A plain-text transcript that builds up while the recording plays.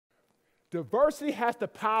Diversity has the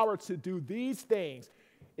power to do these things.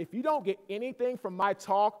 If you don't get anything from my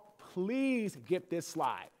talk, please get this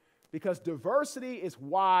slide, because diversity is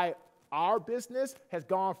why our business has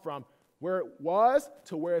gone from where it was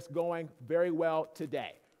to where it's going very well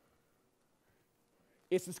today.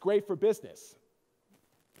 It's just great for business.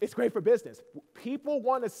 It's great for business. People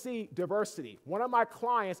want to see diversity. One of my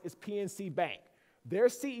clients is PNC Bank. Their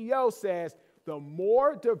CEO says, the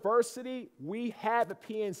more diversity we have at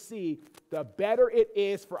PNC, the better it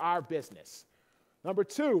is for our business. Number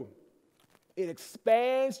two, it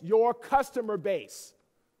expands your customer base.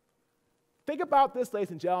 Think about this,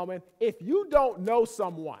 ladies and gentlemen. If you don't know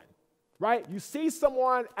someone, right? You see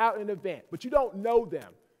someone out at an event, but you don't know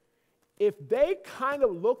them. If they kind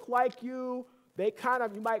of look like you,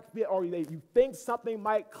 you might be, or you think something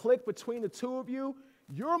might click between the two of you,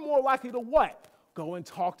 you're more likely to what? Go and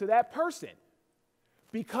talk to that person.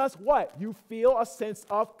 Because what? You feel a sense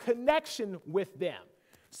of connection with them.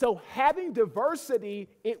 So having diversity,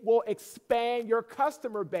 it will expand your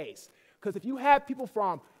customer base. Because if you have people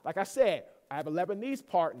from, like I said, I have a Lebanese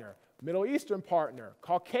partner, Middle Eastern partner,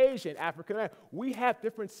 Caucasian, African American, we have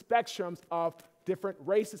different spectrums of different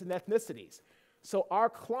races and ethnicities. So our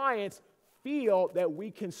clients feel that we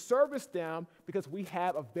can service them because we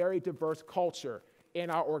have a very diverse culture in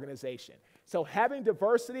our organization. So having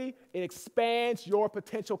diversity, it expands your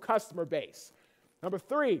potential customer base. Number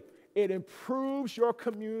three, it improves your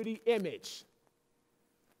community image.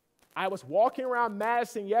 I was walking around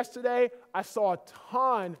Madison yesterday. I saw a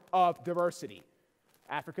ton of diversity.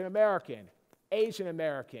 African American, Asian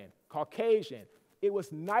American, Caucasian. It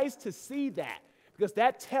was nice to see that, because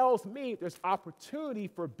that tells me there's opportunity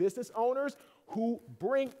for business owners who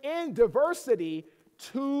bring in diversity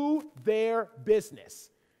to their business,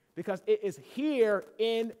 because it is here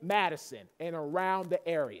in Madison and around the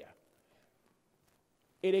area.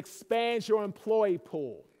 It expands your employee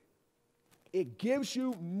pool. It gives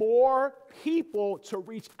you more people to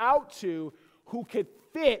reach out to who can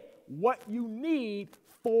fit what you need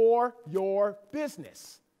for your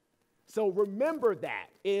business. So remember that.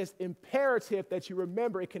 It is imperative that you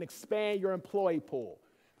remember it can expand your employee pool.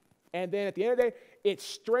 And then at the end of the day, it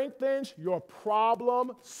strengthens your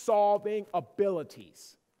problem-solving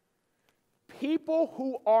abilities. People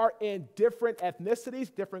who are in different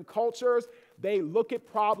ethnicities, different cultures, they look at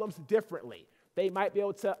problems differently. They might be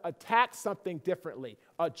able to attack something differently,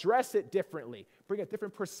 address it differently, bring a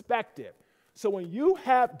different perspective. So when you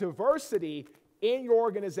have diversity in your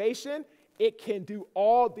organization, it can do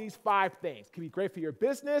all these 5 things. It can be great for your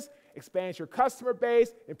business, expands your customer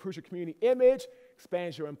base, improves your community image,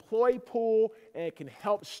 expands your employee pool, and it can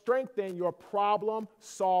help strengthen your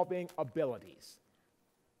problem-solving abilities.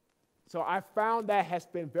 So I found that has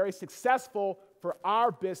been very successful for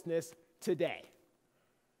our business today.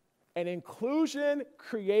 And inclusion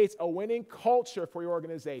creates a winning culture for your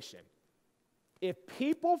organization. If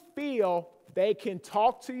people feel they can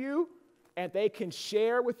talk to you and they can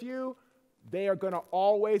share with you, they are going to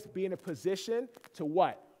always be in a position to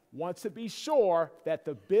what? Want to be sure that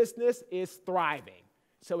the business is thriving.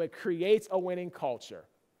 So it creates a winning culture.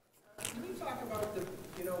 Can you talk about the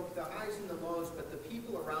highs and the lows, but the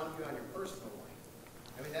people around you on your personal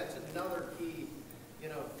life? I mean, that's another key.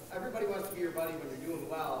 Everybody wants to be your buddy when you're doing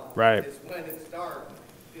well. Right. It's when it's dark,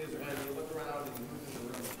 is when you look around and you move in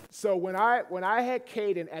the room. So when I had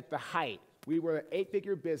Caden at the height, we were an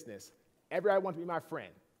 8-figure business. Everybody wanted to be my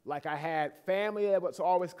friend. Like, I had family that was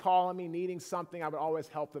always calling me, needing something. I would always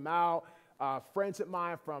help them out. Friends of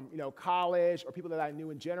mine from college or people that I knew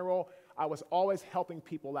in general, I was always helping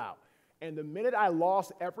people out. And the minute I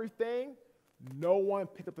lost everything, no one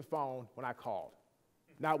picked up the phone when I called.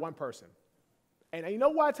 Not one person. And you know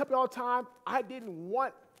what I tell people all the time? I didn't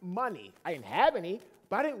want money. I didn't have any,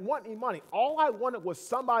 but I didn't want any money. All I wanted was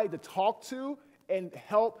somebody to talk to and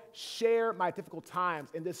help share my difficult times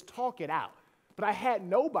and just talk it out. But I had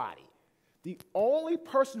nobody. The only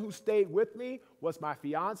person who stayed with me was my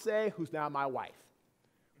fiance, who's now my wife.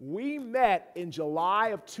 We met in July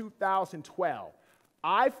of 2012.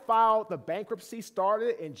 I filed, the bankruptcy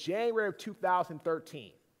started in January of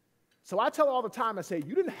 2013. So I tell her all the time, I say,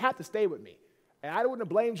 you didn't have to stay with me. And I wouldn't have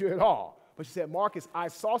blamed you at all. But she said, Marques, I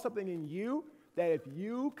saw something in you that if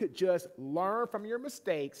you could just learn from your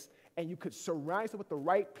mistakes and you could surround yourself with the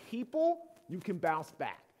right people, you can bounce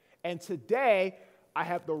back. And today, I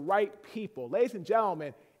have the right people. Ladies and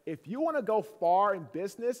gentlemen, if you want to go far in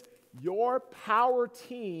business, your power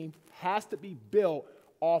team has to be built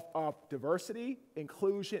off of diversity,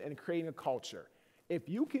 inclusion, and creating a culture. If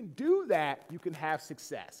you can do that, you can have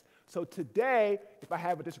success. So today, if I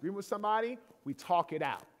have a disagreement with somebody, we talk it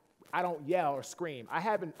out. I don't yell or scream.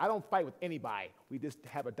 I don't fight with anybody. We just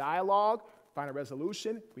have a dialogue, find a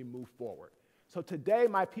resolution, we move forward. So today,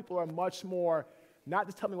 my people are much more, not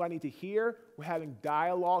just telling me what I need to hear, we're having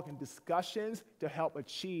dialogue and discussions to help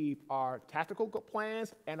achieve our tactical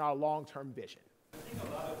plans and our long-term vision. I think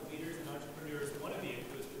a lot of leaders and entrepreneurs want to be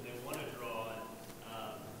inclusive and they want to draw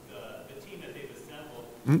on the team that they've assembled,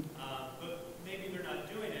 but maybe they're not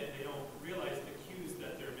doing it. They don't realize the cues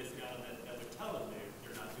that they're missing out on that would tell them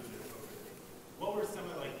they're not doing it appropriately. What were some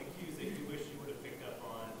of the cues that you wish you would have picked up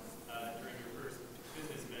on during your first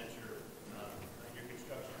business venture in your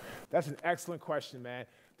construction? That's an excellent question, man.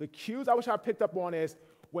 The cues I wish I picked up on is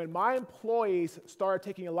when my employees started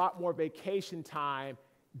taking a lot more vacation time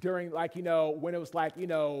during when it was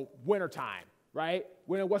winter time, right?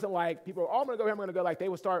 When it wasn't like people, I'm gonna go here, I'm gonna go,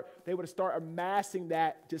 they would start amassing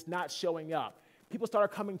that, just not showing up. People started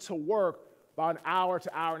coming to work about an hour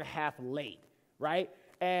to hour and a half late, right?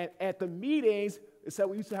 And at the meetings, so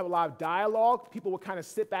we used to have a lot of dialogue. People would kind of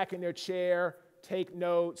sit back in their chair, take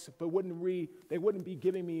notes, but they wouldn't be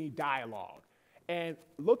giving me dialogue. And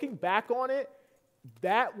looking back on it,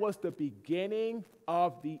 that was the beginning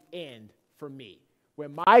of the end for me.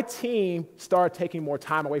 When my team started taking more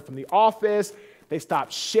time away from the office, they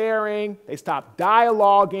stopped sharing, they stopped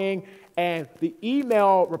dialoguing, and the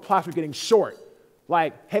email replies were getting short.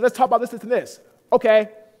 Hey, let's talk about this, this, and this. Okay,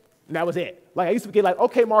 and that was it. I used to get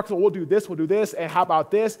okay, Marques, well, we'll do this, and how about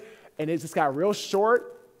this? And it just got real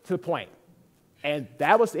short to the point. And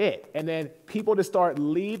that was it. And then people just start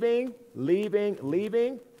leaving,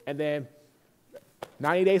 and then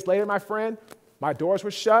 90 days later, my friend, my doors were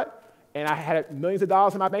shut, and I had millions of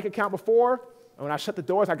dollars in my bank account before, and when I shut the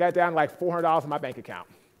doors, I got down to $400 in my bank account.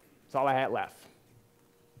 That's all I had left.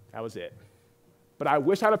 That was it. But I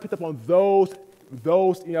wish I'd have picked up on those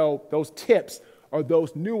tips or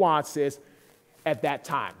those nuances at that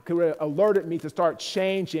time. It would have alerted me to start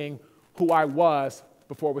changing who I was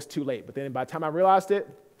before it was too late. But then by the time I realized it,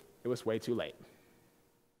 it was way too late.